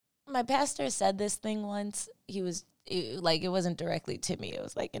my pastor said this thing once. It wasn't directly to me. It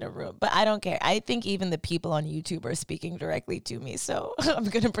was like in a room, but I don't care. I think even the people on YouTube are speaking directly to me, so I'm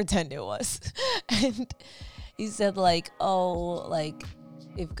going to pretend it was. And he said like, oh, like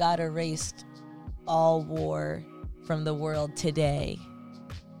if God erased all war from the world today,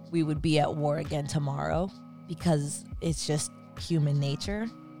 we would be at war again tomorrow because it's just human nature.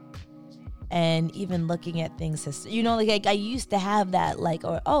 And even looking at things, like I used to have that, like,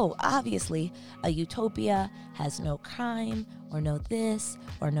 obviously a utopia has no crime or no this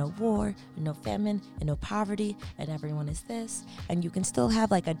or no war and no famine and no poverty and everyone is this. And you can still have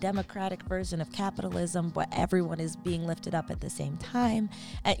like a democratic version of capitalism where everyone is being lifted up at the same time.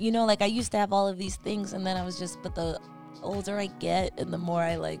 And, like I used to have all of these things, and then I was but the older I get and the more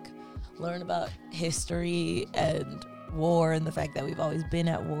I like learn about history and war and the fact that we've always been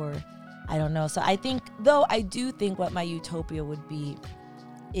at war, I don't know. So I do think what my utopia would be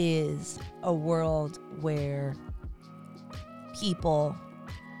is a world where people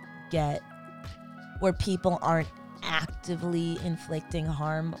aren't actively inflicting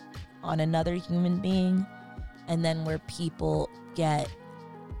harm on another human being, and then where people get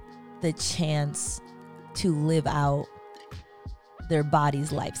the chance to live out their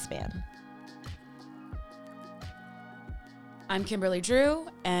body's lifespan. I'm Kimberly Drew,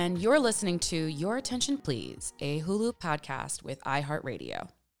 and you're listening to Your Attention Please, a Hulu podcast with iHeartRadio.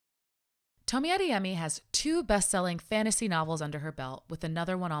 Tomi Adeyemi has 2 best-selling fantasy novels under her belt, with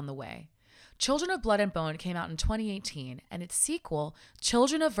another one on the way. Children of Blood and Bone came out in 2018, and its sequel,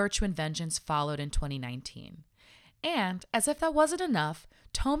 Children of Virtue and Vengeance, followed in 2019. And, as if that wasn't enough,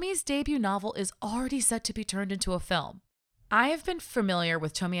 Tomi's debut novel is already set to be turned into a film. I have been familiar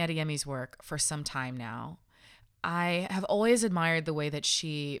with Tomi Adeyemi's work for some time now. I have always admired the way that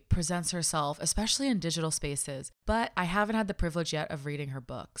she presents herself, especially in digital spaces, but I haven't had the privilege yet of reading her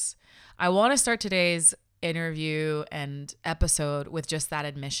books. I want to start today's interview and episode with just that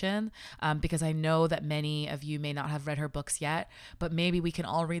admission, because I know that many of you may not have read her books yet, but maybe we can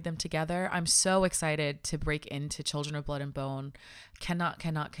all read them together. I'm so excited to break into Children of Blood and Bone.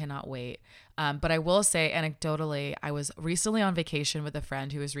 Cannot wait. But I will say anecdotally, I was recently on vacation with a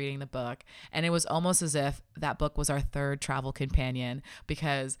friend who was reading the book, and it was almost as if that book was our third travel companion,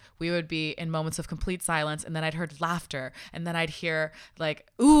 because we would be in moments of complete silence, and then I'd heard laughter, and then I'd hear like,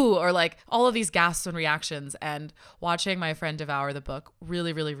 ooh, or like all of these gasps and reactions. And watching my friend devour the book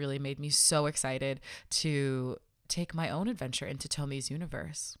really, really, really made me so excited to take my own adventure into Tomi's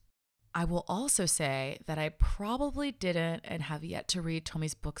universe. I will also say that I probably didn't and have yet to read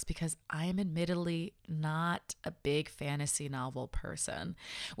Tomi's books because I am admittedly not a big fantasy novel person,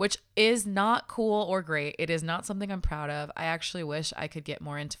 which is not cool or great. It is not something I'm proud of. I actually wish I could get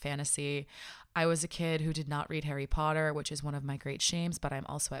more into fantasy. I was a kid who did not read Harry Potter, which is one of my great shames, but I'm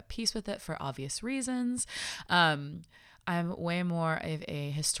also at peace with it for obvious reasons. I'm way more of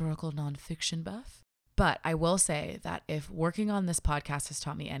a historical nonfiction buff. But I will say that if working on this podcast has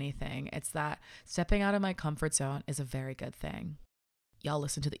taught me anything, it's that stepping out of my comfort zone is a very good thing. Y'all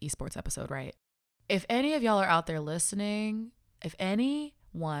listen to the esports episode, right? If any of y'all are out there listening, if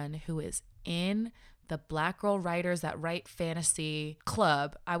anyone who is in the Black Girl Writers That Write Fantasy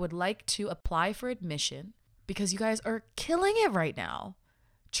Club, I would like to apply for admission because you guys are killing it right now.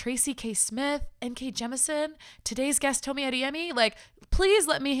 Tracy K. Smith, N.K. Jemisin, today's guest, Tomi Adeyemi, like, please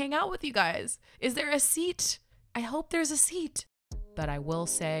let me hang out with you guys. Is there a seat? I hope there's a seat. But I will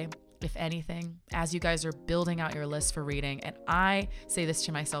say, if anything, as you guys are building out your list for reading, and I say this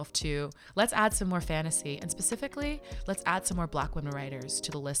to myself too, let's add some more fantasy, and specifically, let's add some more Black women writers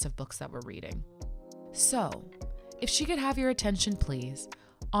to the list of books that we're reading. So, if she could have your attention, please,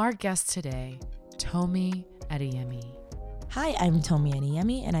 our guest today, Tomi Adeyemi. Hi, I'm Tomi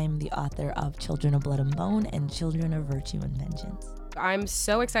Adeyemi, and I'm the author of Children of Blood and Bone and Children of Virtue and Vengeance. I'm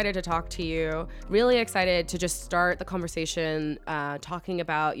so excited to talk to you. Really excited to just start the conversation talking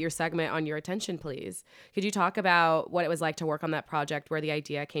about your segment on Your Attention Please. Could you talk about what it was like to work on that project, where the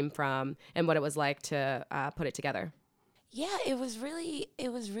idea came from, and what it was like to put it together? Yeah, it was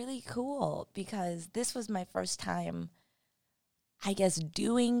really cool because this was my first time, I guess,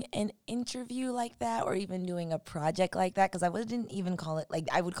 doing an interview like that or even doing a project like that, because I wouldn't even call it, like,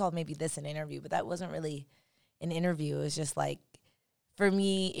 I would call maybe this an interview, but that wasn't really an interview. It was just like, for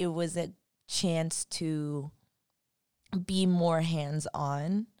me, it was a chance to be more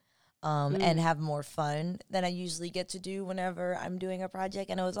hands-on and have more fun than I usually get to do whenever I'm doing a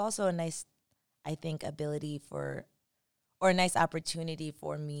project. And it was also a nice, I think, a nice opportunity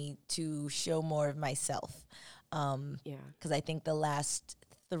for me to show more of myself. Because I think the last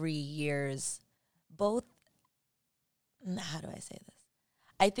 3 years, how do I say this?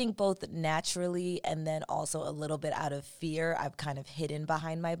 I think both naturally and then also a little bit out of fear, I've kind of hidden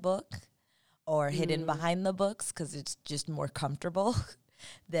behind my book or hidden behind the books because it's just more comfortable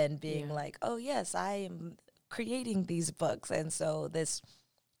than being like, oh, yes, I am creating these books. And so this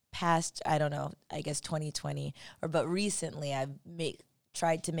past, I don't know, I guess 2020, but recently I've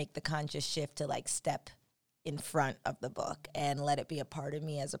tried to make the conscious shift to like step in front of the book and let it be a part of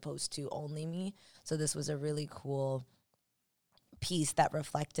me as opposed to only me. So this was a really cool piece that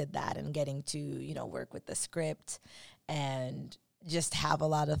reflected that, and getting to, you know, work with the script and just have a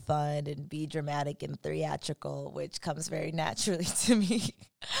lot of fun and be dramatic and theatrical, which comes very naturally to me.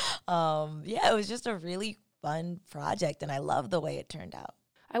 It was just a really fun project, and I love the way it turned out.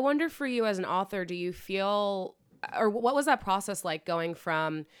 I wonder, for you as an author, do you feel, or what was that process like, going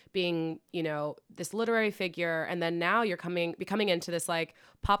from being, you know, this literary figure, and then now you're becoming into this like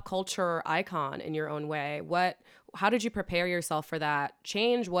pop culture icon in your own way? How did you prepare yourself for that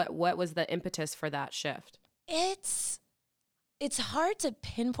change? What was the impetus for that shift? It's hard to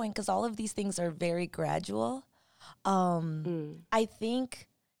pinpoint because all of these things are very gradual. I think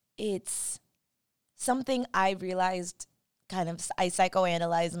it's something I realized, kind of, I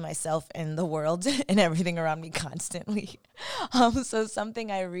psychoanalyze myself and the world and everything around me constantly. So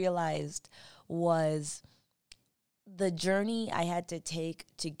something I realized was the journey I had to take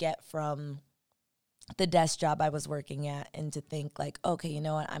to get from the desk job I was working at and to think like, okay, you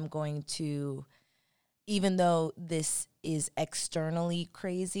know what, I'm going to, even though this is externally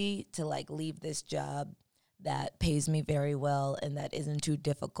crazy, to like leave this job that pays me very well and that isn't too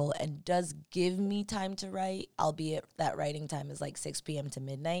difficult and does give me time to write, albeit that writing time is like 6 p.m. to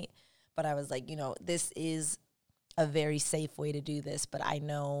midnight. But I was like, you know, this is a very safe way to do this, but I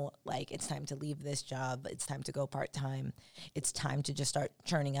know like it's time to leave this job. It's time to go part-time. It's time to just start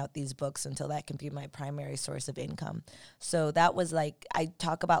churning out these books until that can be my primary source of income. So that was like, I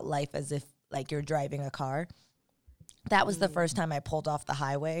talk about life as if like you're driving a car. That was the first time I pulled off the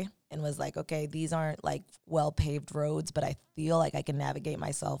highway and was like, okay, these aren't like well-paved roads, but I feel like I can navigate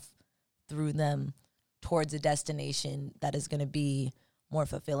myself through them towards a destination that is going to be more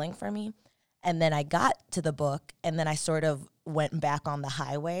fulfilling for me. And then I got to the book, and then I sort of went back on the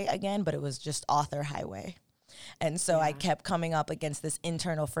highway again, but it was just author highway. And so I kept coming up against this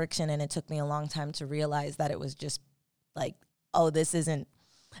internal friction, and it took me a long time to realize that it was just like, oh,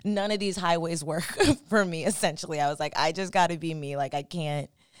 none of these highways work for me, essentially. I was like, I just got to be me. Like, I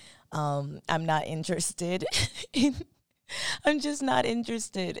can't, I'm not interested I'm just not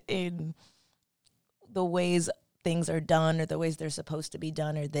interested in the ways things are done or the ways they're supposed to be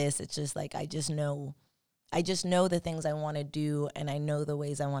done or this. It's just like, I just know the things I want to do, and I know the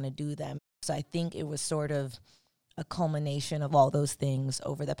ways I want to do them. So I think it was sort of a culmination of all those things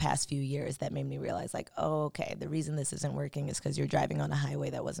over the past few years that made me realize like, oh, okay, the reason this isn't working is because you're driving on a highway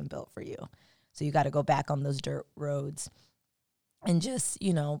that wasn't built for you. So you got to go back on those dirt roads and just,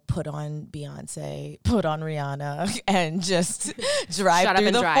 you know, put on Beyonce, put on Rihanna, and just drive through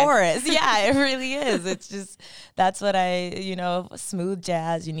the forest. Yeah, it really is. It's just, that's what smooth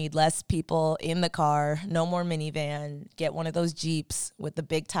jazz. You need less people in the car, no more minivan, get one of those Jeeps with the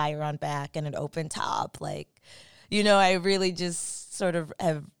big tire on back and an open top. Like, you know, I really just sort of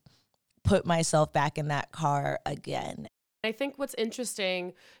have put myself back in that car again. I think what's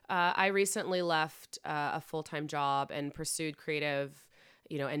interesting, I recently left a full-time job and pursued creative,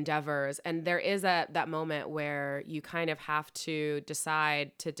 endeavors. And there is that moment where you kind of have to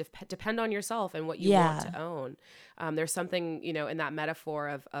decide to depend on yourself and what you want to own. There's something, in that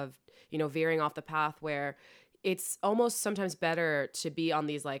metaphor of veering off the path where it's almost sometimes better to be on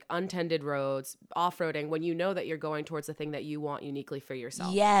these like untended roads, off-roading, when you know that you're going towards the thing that you want uniquely for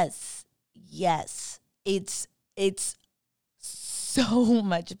yourself. Yes. It's so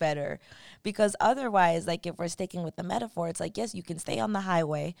much better, because otherwise, like if we're sticking with the metaphor, it's like, yes, you can stay on the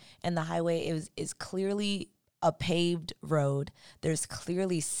highway, and the highway is clearly a paved road. There's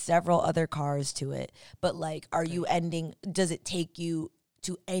clearly several other cars to it, but like, does it take you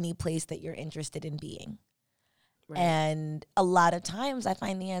to any place that you're interested in being? Right. And a lot of times I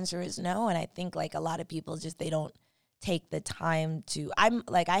find the answer is no. And I think like a lot of people they don't take the time to,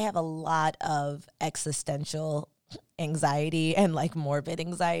 I have a lot of existential anxiety and like morbid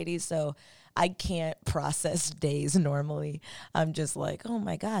anxiety. So I can't process days normally. I'm just like, oh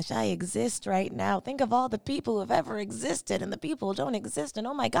my gosh, I exist right now. Think of all the people who have ever existed and the people who don't exist. And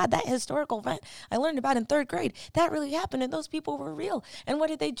oh my God, that historical event I learned about in 3rd grade, that really happened and those people were real. And what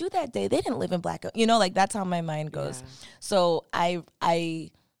did they do that day? They didn't live in Black, like that's how my mind goes. Yeah. So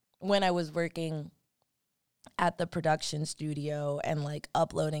I when I was working at the production studio and like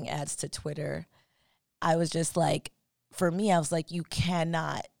uploading ads to Twitter, I was just like, for me, I was like, you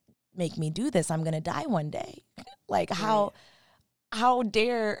cannot make me do this. I'm going to die one day. Like, how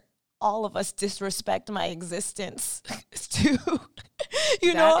dare all of us disrespect my existence to,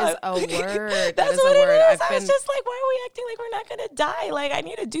 you know? That is a word. That's that is what a word. it is. I was just like, why are we acting like we're not going to die? Like, I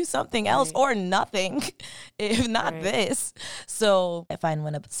need to do something else or nothing, if not this. So I find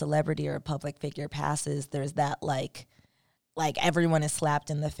when a celebrity or a public figure passes, there's that like everyone is slapped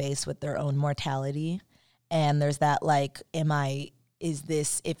in the face with their own mortality. And there's that like, is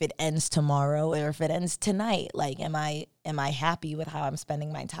this, if it ends tomorrow or if it ends tonight, like, am I happy with how I'm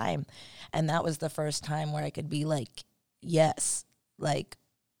spending my time? And that was the first time where I could be like, yes, the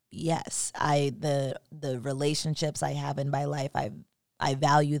relationships I have in my life, I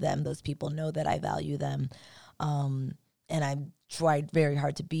value them. Those people know that I value them. And I tried very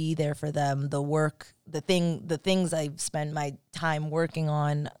hard to be there for them. The things I spend my time working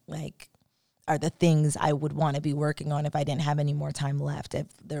on, like, are the things I would want to be working on if I didn't have any more time left. If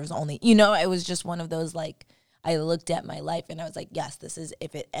there was only, it was just one of those, like, I looked at my life and I was like, yes, this is,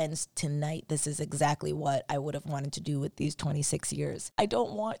 if it ends tonight, this is exactly what I would have wanted to do with these 26 years. I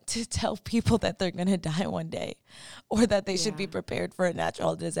don't want to tell people that they're going to die one day or that they should be prepared for a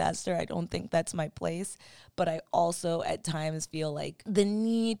natural disaster. I don't think that's my place. But I also at times feel like the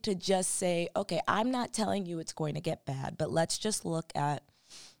need to just say, okay, I'm not telling you it's going to get bad, but let's just look at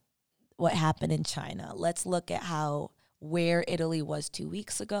what happened in China. Let's look at where Italy was 2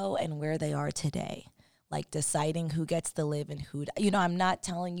 weeks ago and where they are today. Like deciding who gets to live and who, I'm not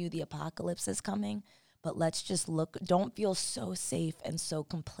telling you the apocalypse is coming, but let's just look. Don't feel so safe and so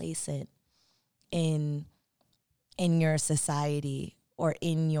complacent in your society or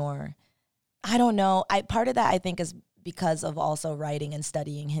in your, I don't know. Part of that I think is because of also writing and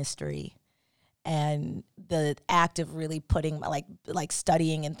studying history. And the act of really putting like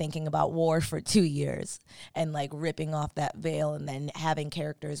studying and thinking about war for 2 years and like ripping off that veil and then having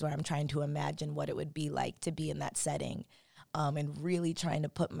characters where I'm trying to imagine what it would be like to be in that setting, and really trying to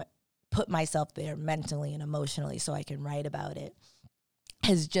put myself there mentally and emotionally so I can write about it,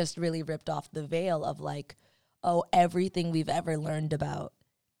 has just really ripped off the veil of like, oh, everything we've ever learned about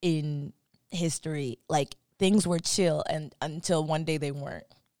in history, like things were chill and until one day they weren't.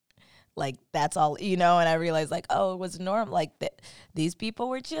 Like, that's all, and I realized, like, oh, it was normal. Like, these people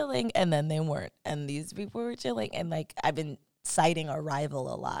were chilling, and then they weren't. And these people were chilling. And, like, I've been citing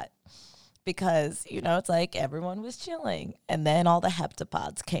Arrival a lot because, it's like everyone was chilling. And then all the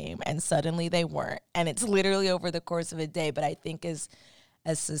heptapods came, and suddenly they weren't. And it's literally over the course of a day. But I think as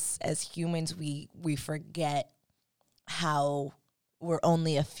humans, we forget how we're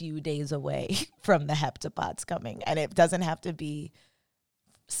only a few days away from the heptapods coming. And it doesn't have to be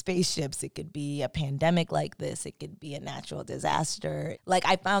spaceships. It could be a pandemic like this. It could be a natural disaster. Like,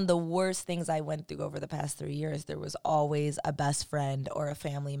 I found the worst things I went through over the past 3 years, there was always a best friend or a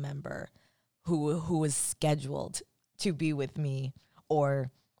family member who was scheduled to be with me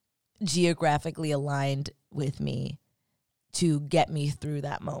or geographically aligned with me to get me through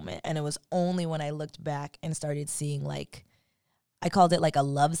that moment. And it was only when I looked back and started seeing, like, I called it like a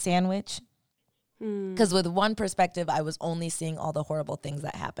love sandwich. Because with one perspective, I was only seeing all the horrible things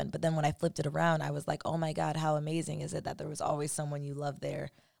that happened. But then when I flipped it around, I was like, oh my God, how amazing is it that there was always someone you love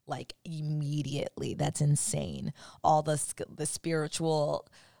there, like, immediately. That's insane. All the spiritual,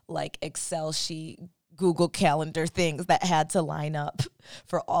 like, Excel sheet, Google Calendar things that had to line up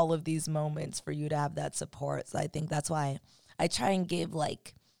for all of these moments for you to have that support. So I think that's why I try and give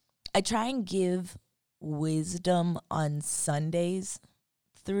wisdom on Sundays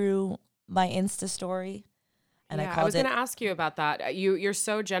through my Insta story. And I was going to ask you about that. You're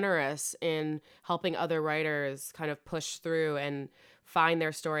so generous in helping other writers kind of push through and find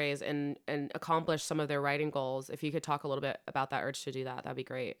their stories and accomplish some of their writing goals. If you could talk a little bit about that urge to do that, that'd be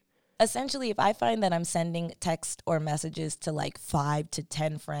great. Essentially, if I find that I'm sending text or messages to like 5 to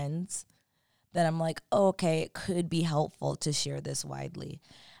 10 friends, then I'm like, oh, okay, it could be helpful to share this widely.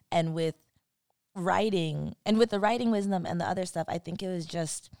 And with writing and with the writing wisdom and the other stuff, I think it was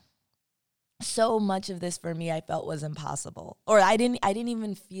just so much of this for me I felt was impossible. Or I didn't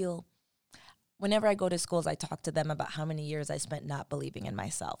even feel, whenever I go to schools, I talk to them about how many years I spent not believing in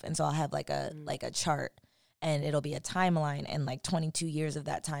myself. And so I'll have like a chart and it'll be a timeline, and like 22 years of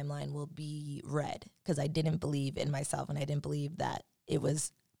that timeline will be red because I didn't believe in myself and I didn't believe that it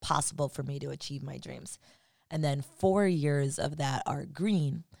was possible for me to achieve my dreams. And then 4 years of that are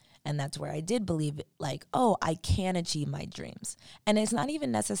green. And that's where I did believe, like, oh, I can achieve my dreams. And it's not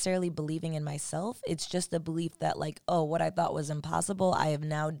even necessarily believing in myself. It's just a belief that, like, oh, what I thought was impossible, I have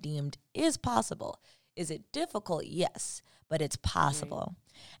now deemed is possible. Is it difficult? Yes, but it's possible.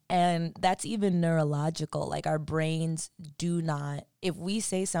 And that's even neurological. Like our brains do not, if we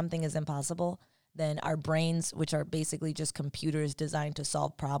say something is impossible, then our brains, which are basically just computers designed to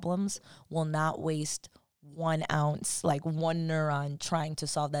solve problems, will not waste 1 ounce, like 1 neuron trying to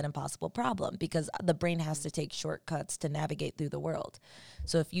solve that impossible problem, because the brain has to take shortcuts to navigate through the world.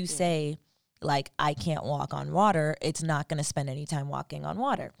 So if you say, like, I can't walk on water, it's not going to spend any time walking on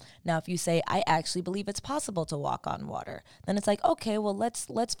water. Now, if you say, I actually believe it's possible to walk on water, then it's like, okay, well,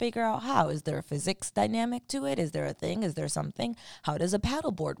 let's figure out how. Is there a physics dynamic to it? Is there a thing? Is there something? How does a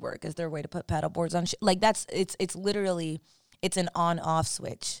paddleboard work? Is there a way to put paddleboards on? Like, it's literally, it's an on-off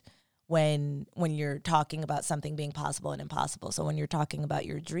switch when you're talking about something being possible and impossible. So when you're talking about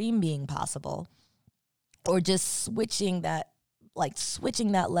your dream being possible, or just switching that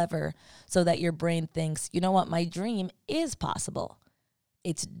lever so that your brain thinks, you know what, my dream is possible.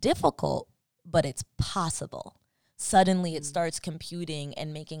 It's difficult, but it's possible. Suddenly it starts computing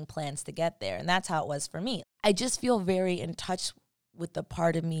and making plans to get there. And that's how it was for me. I just feel very in touch with the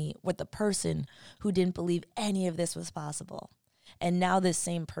part of me, with the person who didn't believe any of this was possible. And now this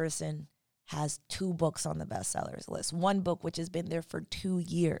same person has 2 books on the bestsellers list, 1 book which has been there for 2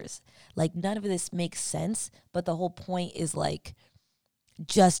 years. Like, none of this makes sense, but the whole point is, like,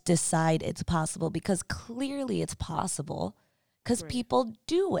 just decide it's possible, because clearly it's possible, because people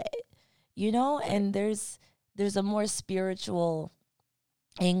do it, you know? And there's a more spiritual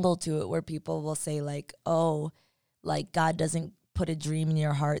angle to it where people will say, like, oh, like, God doesn't put a dream in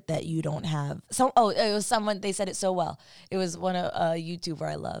your heart that you don't have. So, it was someone, they said it so well. It was one of a YouTuber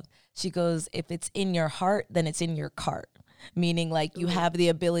I love. She goes, if it's in your heart, then it's in your cart. Meaning, like, you have the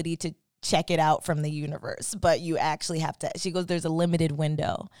ability to check it out from the universe, but you actually have to, she goes, there's a limited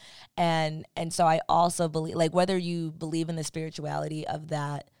window. And so I also believe, like, whether you believe in the spirituality of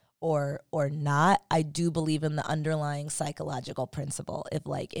that or not, I do believe in the underlying psychological principle.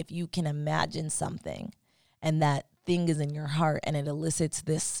 If you can imagine something and that thing is in your heart and it elicits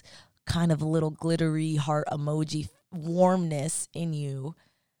this kind of little glittery heart emoji warmness in you,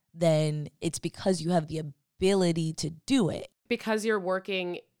 then it's because you have the ability to do it. Because you're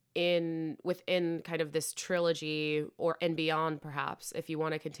working within kind of this trilogy and beyond, perhaps, if you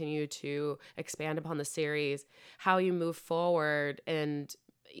want to continue to expand upon the series, how you move forward and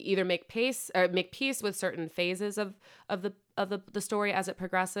either make peace with certain phases of the story as it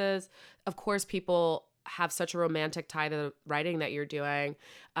progresses. Of course, people have such a romantic tie to the writing that you're doing.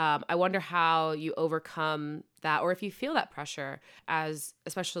 I wonder how you overcome that, or if you feel that pressure as,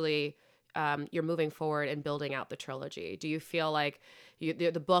 especially you're moving forward and building out the trilogy. Do you feel like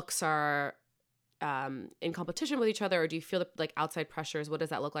the books are in competition with each other, or do you feel like outside pressures? What does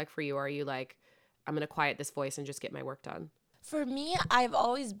that look like for you? Or are you like, I'm going to quiet this voice and just get my work done? For me, I've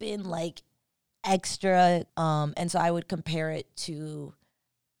always been like extra, and so I would compare it to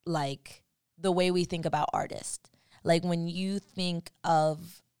like the way we think about artists. Like, when you think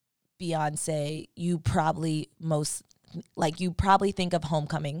of Beyonce, you probably think of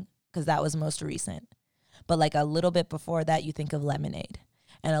Homecoming, because that was most recent. But like a little bit before that, you think of Lemonade.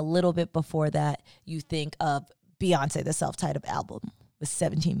 And a little bit before that, you think of Beyonce, the self-titled album with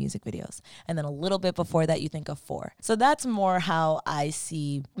 17 music videos. And then a little bit before that, you think of 4. So that's more how I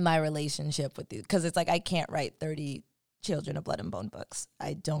see my relationship with you. Because it's like, I can't write 30 Children of Blood and Bone books.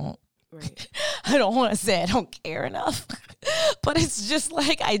 I don't. Right. I don't want to say I don't care enough, but it's just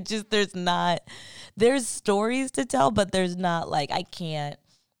like, there's stories to tell, but there's not, like, I can't.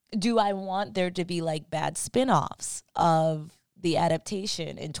 Do I want there to be like bad spinoffs of the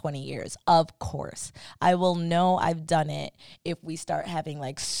adaptation in 20 years? Of course. I will know I've done it if we start having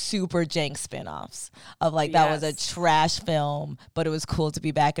like super jank spinoffs of like, that was a trash film, but it was cool to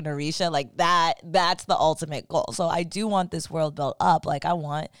be back in Orisha. Like that's the ultimate goal. So I do want this world built up. Like, I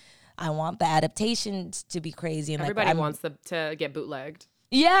want the adaptations to be crazy. And everybody wants them to get bootlegged.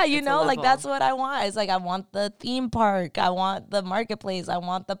 Yeah, you know, like, that's what I want. It's like, I want the theme park. I want the marketplace. I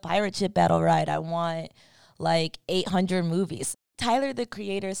want the pirate ship battle ride. I want like 800 movies. Tyler, the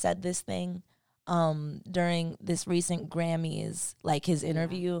Creator, said this thing during this recent Grammys, like his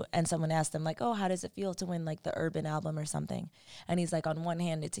interview, and someone asked him like, oh, how does it feel to win like the urban album or something? And he's like, on one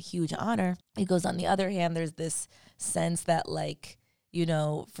hand, it's a huge honor. He goes, on the other hand, there's this sense that like, you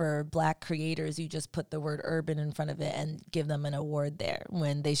know, for Black creators, you just put the word urban in front of it and give them an award there,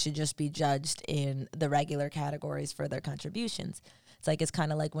 when they should just be judged in the regular categories for their contributions. It's like, it's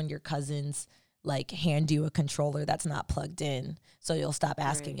kind of like when your cousins like hand you a controller that's not plugged in, so you'll stop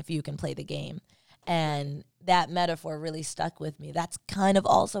asking if you can play the game. And that metaphor really stuck with me. That's kind of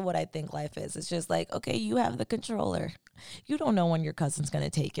also what I think life is. It's just like, okay, you have the controller. You don't know when your cousin's going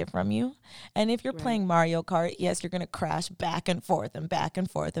to take it from you. And if you're playing Mario Kart, yes, you're going to crash back and forth and back and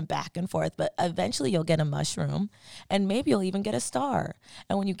forth and back and forth. But eventually you'll get a mushroom and maybe you'll even get a star.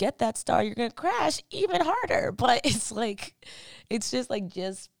 And when you get that star, you're going to crash even harder. But it's like, it's just like,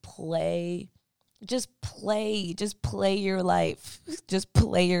 just play your life. Just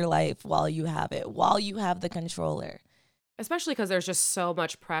play your life while you have it, while you have the controller. Especially because there's just so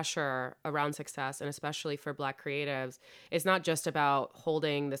much pressure around success, and especially for Black creatives, it's not just about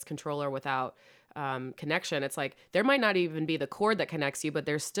holding this controller without connection. It's like there might not even be the cord that connects you, but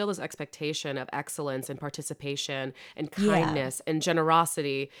there's still this expectation of excellence and participation and kindness and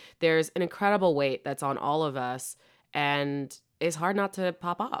generosity. There's an incredible weight that's on all of us, and it's hard not to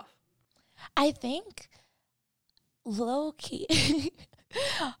pop off. I think low key,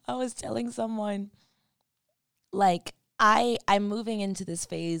 I was telling someone, like, I'm moving into this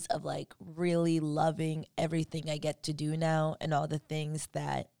phase of like really loving everything I get to do now and all the things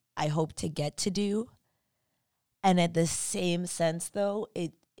that I hope to get to do. And at the same sense though,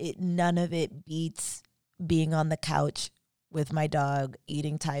 it none of it beats being on the couch with my dog,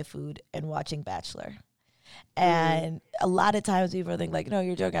 eating Thai food and watching Bachelor. And a lot of times people think like, no,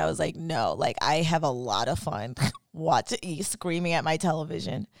 you're joking. I was like, no, like I have a lot of fun screaming at my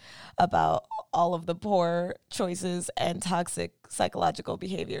television about all of the poor choices and toxic psychological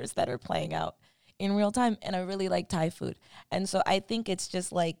behaviors that are playing out in real time. And I really like Thai food. And so I think it's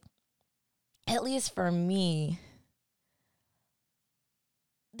just like, at least for me,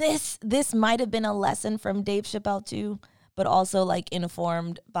 this might have been a lesson from Dave Chappelle too, but also like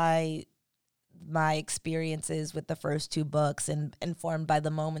informed by my experiences with the first two books and informed by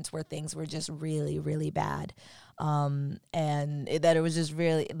the moments where things were just really, really bad. That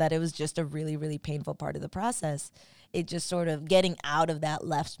it was just a really, really painful part of the process. It just sort of getting out of that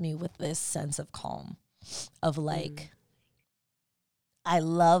left me with this sense of calm of like, I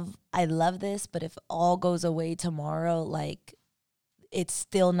love this, but if all goes away tomorrow, like it's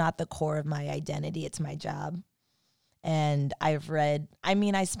still not the core of my identity. It's my job. And I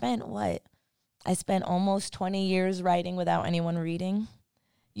spent almost 20 years writing without anyone reading,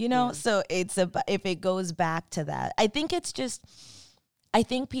 So it's if it goes back to that, I think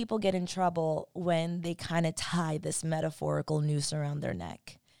people get in trouble when they kind of tie this metaphorical noose around their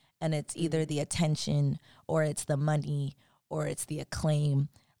neck, and it's either the attention or it's the money or it's the acclaim.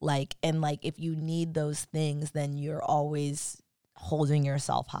 If you need those things, then you're always holding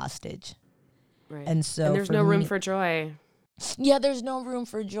yourself hostage. Right. And there's no room for joy. Yeah, there's no room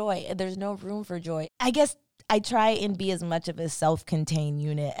for joy. There's no room for joy. I guess I try and be as much of a self-contained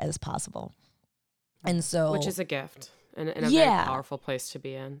unit as possible. And so, which is a gift and a very powerful place to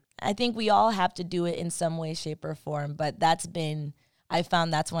be in. I think we all have to do it in some way, shape, or form. But I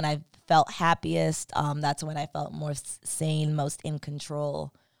found that's when I felt happiest. That's when I felt more sane, most in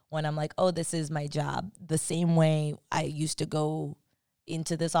control. When I'm like, oh, this is my job. The same way I used to go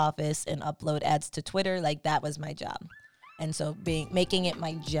into this office and upload ads to Twitter, like that was my job. And so making it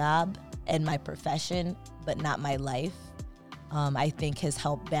my job and my profession, but not my life, I think has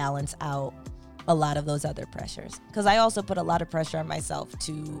helped balance out a lot of those other pressures. Because I also put a lot of pressure on myself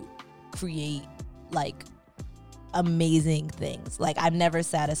to create like amazing things. Like I'm never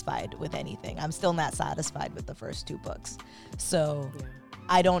satisfied with anything. I'm still not satisfied with the first two books. So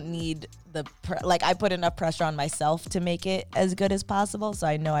I don't need I put enough pressure on myself to make it as good as possible. So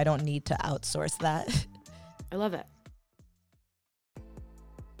I know I don't need to outsource that. I love it.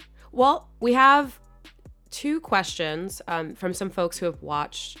 Well, we have two questions from some folks who have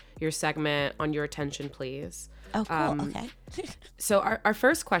watched your segment on Your Attention Please. Oh, cool. Okay. So our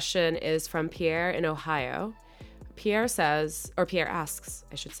first question is from Pierre in Ohio. Pierre asks,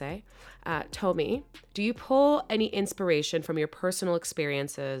 Tomi, do you pull any inspiration from your personal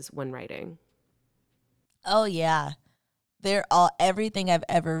experiences when writing? Oh, yeah. Everything I've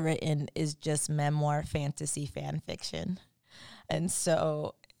ever written is just memoir, fantasy, fan fiction. And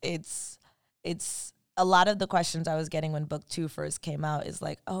so it's a lot of the questions I was getting when book 2 first came out is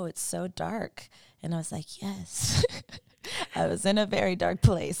like, oh, it's so dark. And I was like, yes, I was in a very dark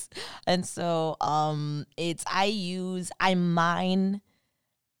place. And so I mine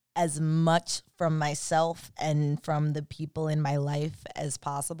as much from myself and from the people in my life as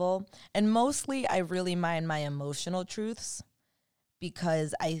possible. And mostly I really mine my emotional truths,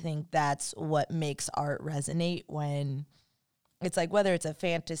 because I think that's what makes art resonate when it's like, whether it's a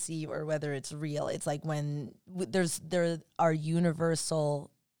fantasy or whether it's real, it's like when there are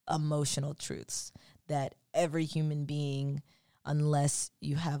universal emotional truths that every human being unless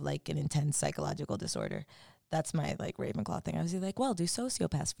you have like an intense psychological disorder. That's my like Ravenclaw thing. I was like, well, do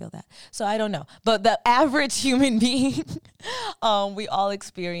sociopaths feel that? So I don't know. But the average human being, we all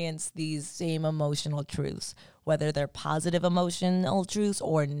experience these same emotional truths, whether they're positive emotional truths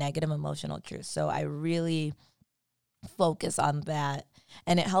or negative emotional truths. So I really focus on that,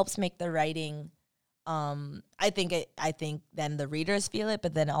 and it helps make the writing. I think then the readers feel it,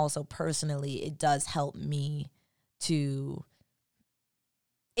 but then also personally, it does help me to.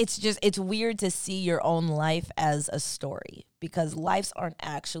 It's weird to see your own life as a story, because lives aren't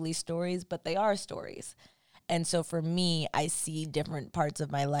actually stories, but they are stories. And so for me, I see different parts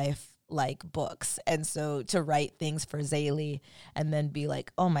of my life like books. And so to write things for Zaylee and then be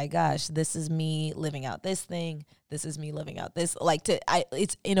like, oh my gosh, this is me living out this thing. This is me living out this.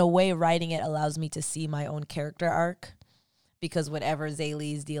 It's in a way, writing it allows me to see my own character arc, because whatever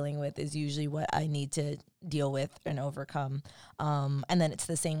Zaylee is dealing with is usually what I need to deal with and overcome. And then it's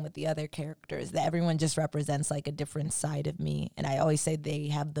the same with the other characters, that everyone just represents like a different side of me. And I always say they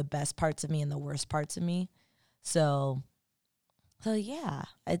have the best parts of me and the worst parts of me. So yeah,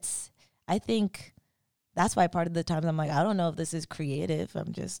 I think that's why part of the times I'm like, I don't know if this is creative.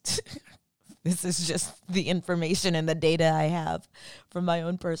 I'm just, this is just the information and the data I have from my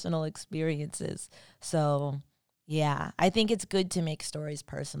own personal experiences. So yeah, I think it's good to make stories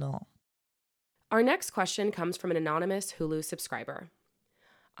personal. Our next question comes from an anonymous Hulu subscriber.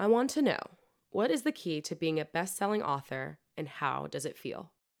 I want to know, what is the key to being a best-selling author, and how does it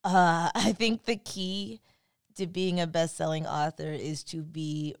feel? I think the key to being a best-selling author is to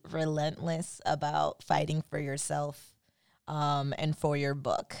be relentless about fighting for yourself and for your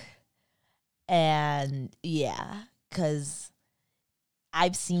book. And yeah, because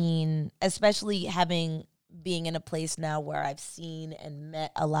I've seen, especially being in a place now where I've seen and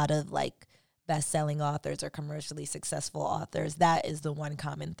met a lot of like best-selling authors or commercially successful authors, that is the one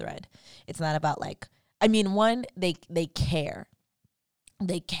common thread. It's not about like, one, they care.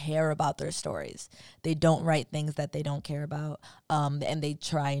 They care about their stories. They don't write things that they don't care about, and they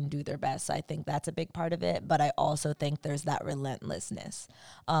try and do their best. So I think that's a big part of it. But I also think there's that relentlessness,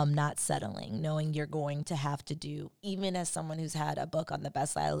 not settling, knowing you're going to have to do, even as someone who's had a book on the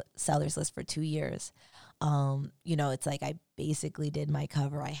best sellers list for 2 years, it's like I basically did my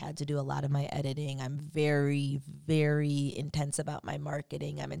cover. I had to do a lot of my editing. I'm very, very intense about my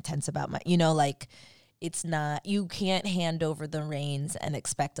marketing. I'm intense about my, it's not, you can't hand over the reins and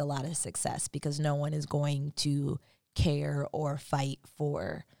expect a lot of success, because no one is going to care or fight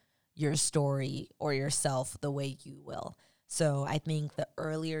for your story or yourself the way you will. So I think the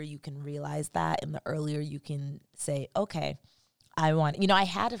earlier you can realize that, and the earlier you can say, okay, I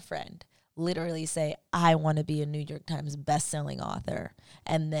had a friend literally say, I want to be a New York Times bestselling author.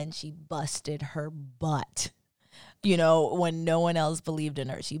 And then she busted her butt, when no one else believed in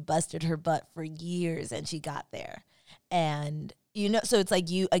her. She busted her butt for years and she got there. And, so it's like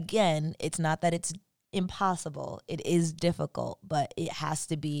it's not that it's impossible. It is difficult, but it has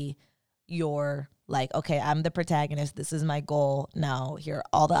to be your like, okay, I'm the protagonist. This is my goal. Now here are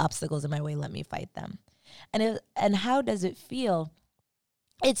all the obstacles in my way. Let me fight them. And how does it feel?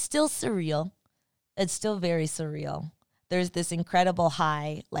 It's still surreal. It's still very surreal. There's this incredible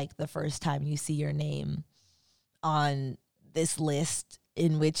high, like the first time you see your name on this list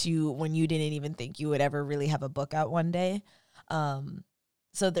in which when you didn't even think you would ever really have a book out one day.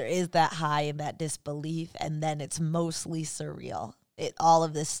 So there is that high and that disbelief, and then it's mostly surreal. All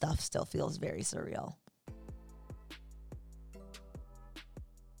of this stuff still feels very surreal.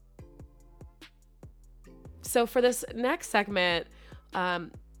 So for this next segment,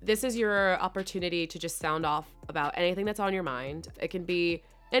 this is your opportunity to just sound off about anything that's on your mind. It can be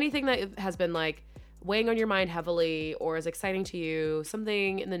anything that has been like weighing on your mind heavily or is exciting to you,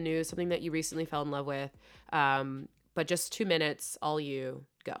 something in the news, something that you recently fell in love with. But just 2 minutes, all you,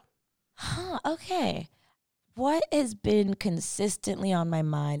 go. Okay. What has been consistently on my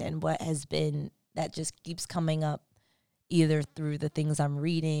mind, and what has been that just keeps coming up either through the things I'm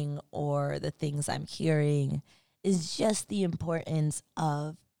reading or the things I'm hearing, is just the importance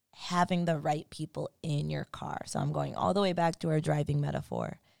of having the right people in your car. So I'm going all the way back to our driving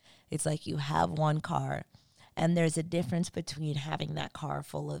metaphor. It's like you have one car, and there's a difference between having that car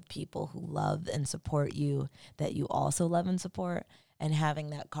full of people who love and support you, that you also love and support, and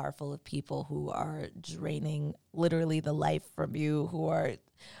having that car full of people who are draining literally the life from you, who are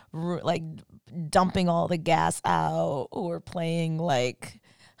like dumping all the gas out, who are playing like,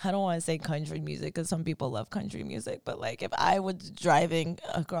 I don't want to say country music because some people love country music, but like if I was driving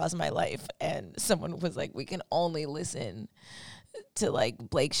across my life and someone was like, we can only listen to like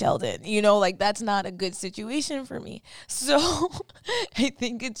Blake Shelton, you know, like that's not a good situation for me. So I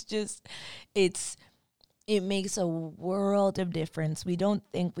think it makes a world of difference. We don't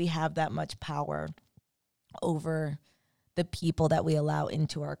think we have that much power over the people that we allow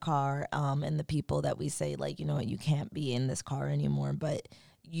into our car, and the people that we say, like, you know what, you can't be in this car anymore. But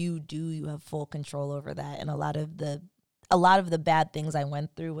you have full control over that. And a lot of the bad things I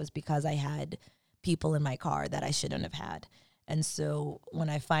went through was because I had people in my car that I shouldn't have had. And so when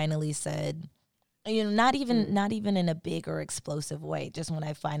I finally said, you know, not even in a big or explosive way, just when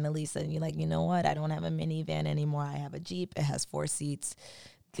I finally said, you're like, you know what, I don't have a minivan anymore. I have a Jeep. It has 4 seats.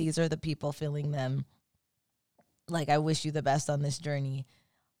 These are the people filling them. Like, I wish you the best on this journey.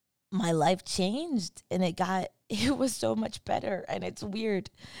 My life changed, and it was so much better. And it's weird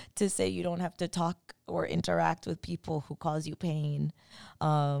to say you don't have to talk or interact with people who cause you pain,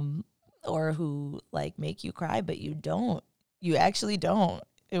 or who like make you cry, but you don't. You actually don't.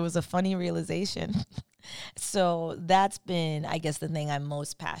 It was a funny realization. So that's been, I guess, the thing I'm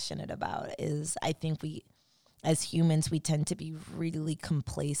most passionate about is I think we, as humans, we tend to be really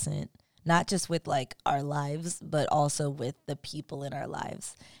complacent, not just with like our lives, but also with the people in our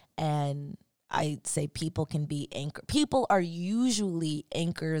lives. And I'd say people can be people are usually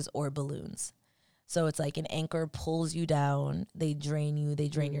anchors or balloons. So it's like an anchor pulls you down. They drain you. They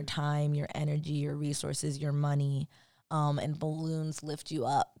drain your time, your energy, your resources, your money. And balloons lift you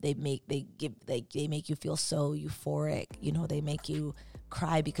up. They make you feel so euphoric. You know, they make you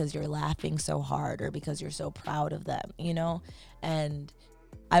cry because you're laughing so hard or because you're so proud of them, you know? And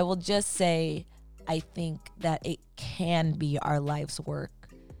I will just say, I think that it can be our life's work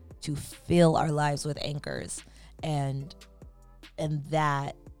to fill our lives with anchors and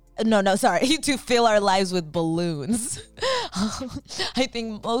that, to fill our lives with balloons. I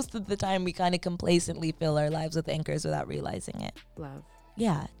think most of the time we kind of complacently fill our lives with anchors without realizing it. Love.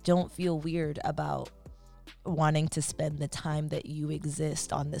 Yeah, don't feel weird about wanting to spend the time that you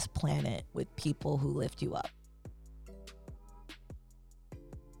exist on this planet with people who lift you up.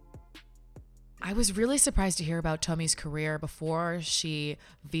 I was really surprised to hear about Tomi's career before she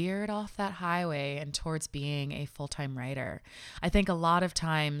veered off that highway and towards being a full-time writer. I think a lot of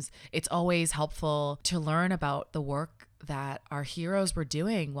times it's always helpful to learn about the work that our heroes were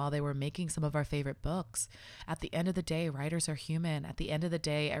doing while they were making some of our favorite books. At the end of the day, writers are human. At the end of the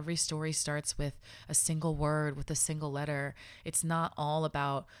day, every story starts with a single word, with a single letter. It's not all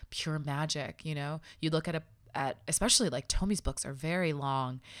about pure magic, you know? You look at especially like Tomi's books are very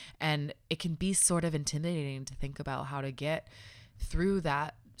long, and it can be sort of intimidating to think about how to get through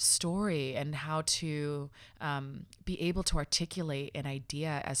that story and how to be able to articulate an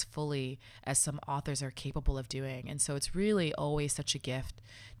idea as fully as some authors are capable of doing. And so it's really always such a gift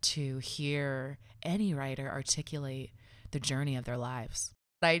to hear any writer articulate the journey of their lives.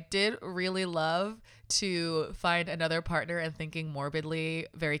 I did really love to find another partner in thinking morbidly,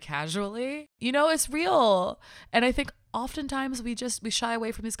 very casually. You know, it's real. And I think oftentimes we shy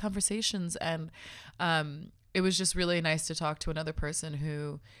away from these conversations. And it was just really nice to talk to another person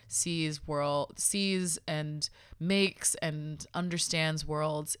who sees and makes and understands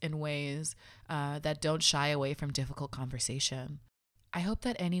worlds in ways that don't shy away from difficult conversation. I hope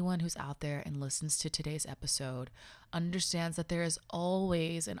that anyone who's out there and listens to today's episode understands that there is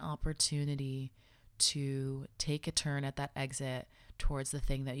always an opportunity to take a turn at that exit towards the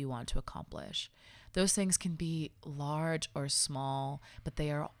thing that you want to accomplish. Those things can be large or small, but they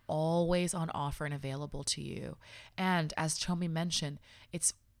are always on offer and available to you. And as Tomi mentioned,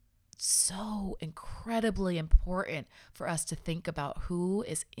 it's so incredibly important for us to think about who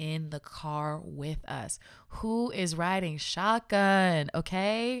is in the car with us, who is riding shotgun,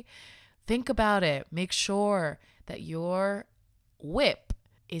 okay? Think about it. Make sure that your whip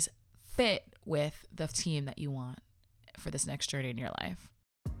is fit with the team that you want for this next journey in your life.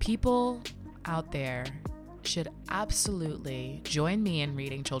 People out there should absolutely join me in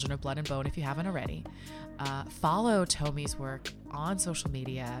reading Children of Blood and Bone if you haven't already. Follow Tomi's work on social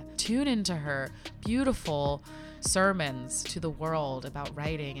media. Tune into her beautiful sermons to the world about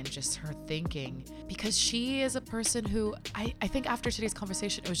writing and just her thinking, because she is a person who I think after today's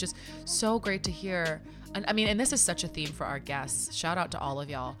conversation, it was just so great to hear. And I mean, and this is such a theme for our guests. Shout out to all of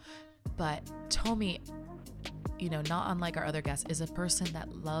y'all. But Tomi, you know, not unlike our other guests, is a person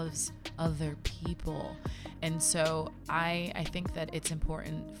that loves other people. And so I think that it's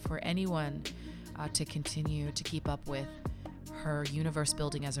important for anyone to continue to keep up with her universe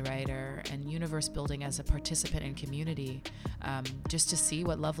building as a writer and universe building as a participant in community, just to see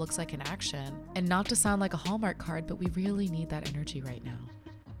what love looks like in action. And not to sound like a Hallmark card, but we really need that energy right now.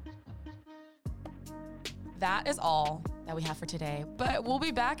 That is all that we have for today. But we'll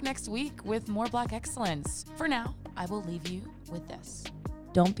be back next week with more Black excellence. For now, I will leave you with this.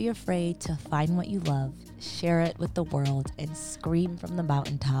 Don't be afraid to find what you love, share it with the world, and scream from the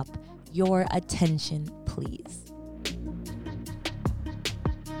mountaintop, your attention, please.